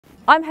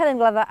I'm Helen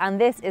Glover and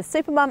this is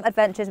Supermum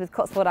Adventures with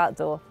Cotswold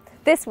Outdoor.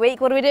 This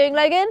week, what are we doing,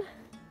 Logan?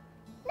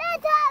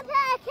 Litter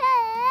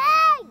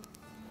picking!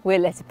 We're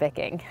litter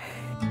picking.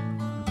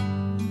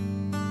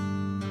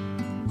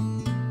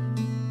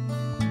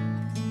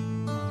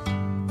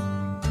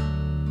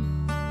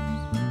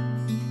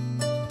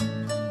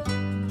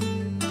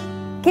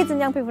 Kids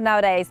and young people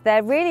nowadays,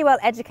 they're really well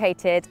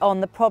educated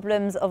on the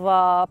problems of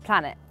our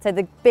planet, so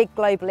the big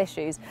global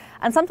issues.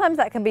 And sometimes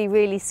that can be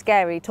really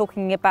scary,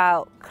 talking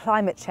about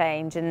climate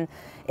change, and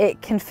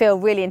it can feel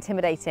really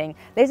intimidating.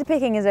 Litter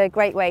picking is a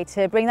great way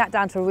to bring that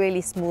down to a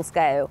really small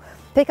scale.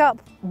 Pick up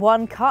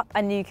one cup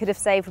and you could have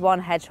saved one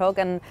hedgehog,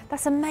 and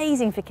that's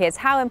amazing for kids.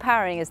 How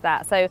empowering is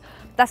that? So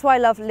that's why I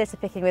love litter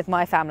picking with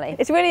my family.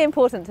 It's really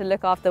important to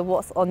look after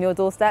what's on your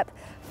doorstep.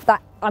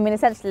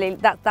 Essentially,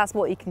 that's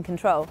what you can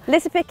control.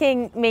 Litter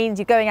picking means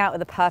you're going out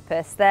with a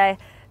purpose. There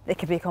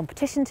could be a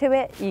competition to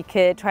it. You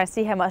could try and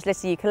see how much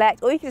litter you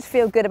collect, or you could just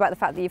feel good about the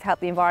fact that you've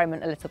helped the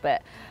environment a little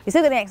bit. You're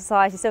still getting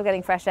exercise, you're still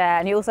getting fresh air,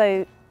 and you're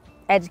also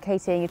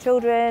educating your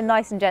children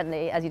nice and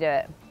gently as you do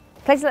it.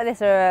 Places like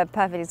this are a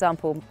perfect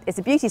example. It's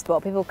a beauty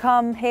spot. People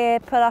come here,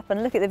 pull up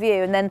and look at the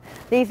view and then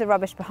leave the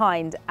rubbish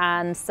behind.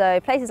 And so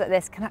places like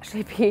this can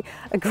actually be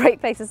a great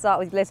place to start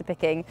with litter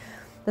picking.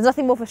 There's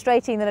nothing more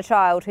frustrating than a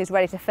child who's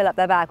ready to fill up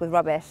their bag with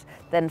rubbish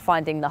than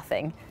finding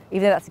nothing,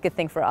 even though that's a good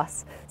thing for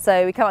us.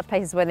 So we come up to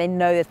places where they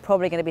know there's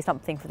probably going to be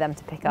something for them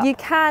to pick up. You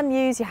can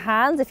use your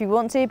hands if you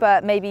want to,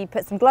 but maybe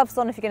put some gloves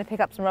on if you're going to pick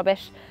up some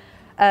rubbish.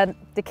 The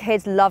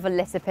kids love a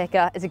litter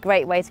picker. It's a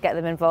great way to get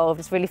them involved.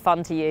 It's really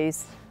fun to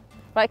use.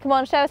 Right, come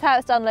on, show us how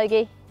it's done,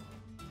 Logie.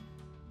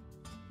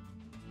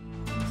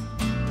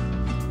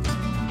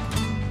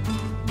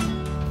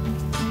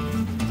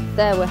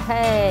 There we're,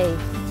 hey.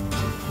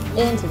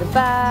 Into the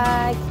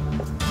bag.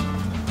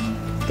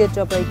 Good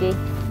job, Logie.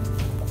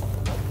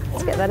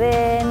 Let's get that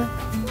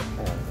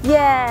in.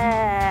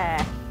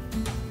 Yeah!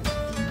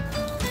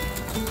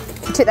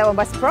 You took that one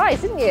by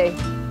surprise, didn't you?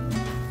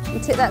 You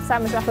took that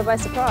sandwich wrapper by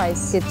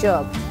surprise. Good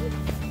job.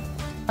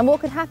 And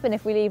what could happen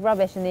if we leave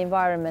rubbish in the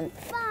environment?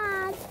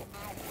 Bad.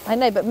 I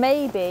know, but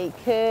maybe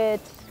could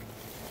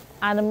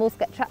animals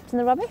get trapped in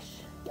the rubbish?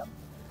 Yep.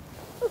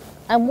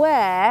 And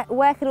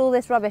where could all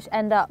this rubbish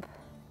end up?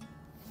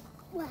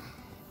 Where?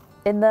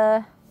 In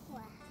the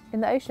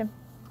ocean.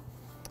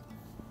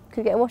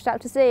 Could get washed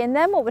out to sea, and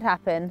then what would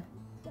happen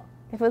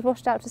if it was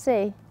washed out to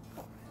sea?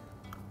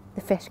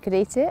 The fish could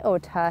eat it, or a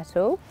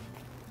turtle.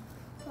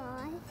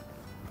 Why?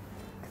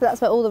 Because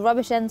that's where all the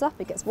rubbish ends up.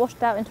 It gets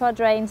washed out into our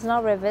drains and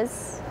our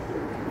rivers.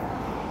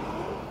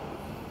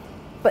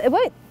 But it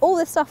won't. All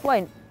this stuff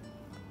won't,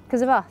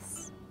 because of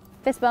us.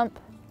 Fist bump.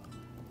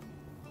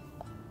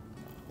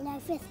 No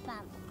fist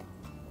bump.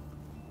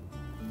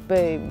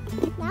 Boom.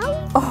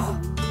 No. Oh.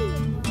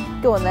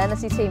 Go on then,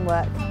 let's do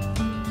teamwork.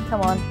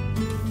 Come on.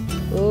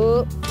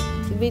 Ooh,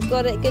 we've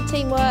got it, good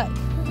teamwork.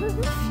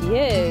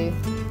 Phew.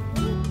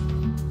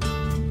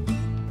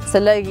 So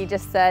Logie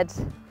just said,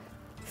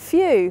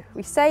 phew,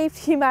 we saved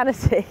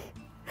humanity.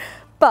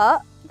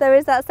 But there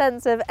is that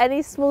sense of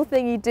any small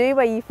thing you do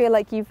where you feel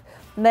like you've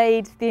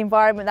made the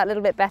environment that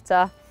little bit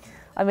better.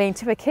 I mean,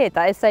 to a kid,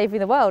 that is saving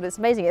the world. It's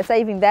amazing, it's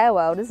saving their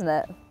world, isn't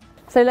it?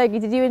 So Logie,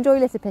 did you enjoy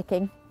litter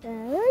picking?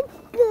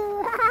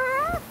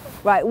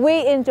 Right,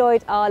 we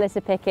enjoyed our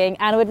litter picking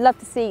and we'd love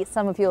to see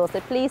some of yours.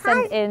 So please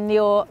send in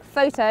your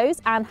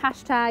photos and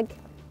hashtag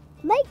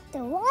Make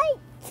the right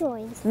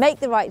choice. Make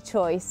the right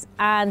choice,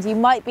 and you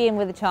might be in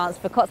with a chance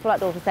for Cotswold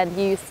Outdoor to send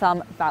you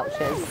some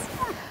vouchers.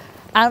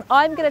 And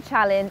I'm going to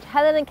challenge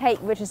Helen and Kate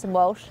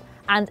Richardson-Walsh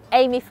and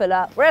Amy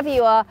Fuller, wherever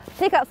you are,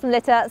 pick up some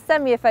litter,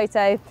 send me a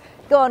photo.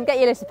 Go on, get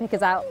your litter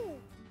pickers out.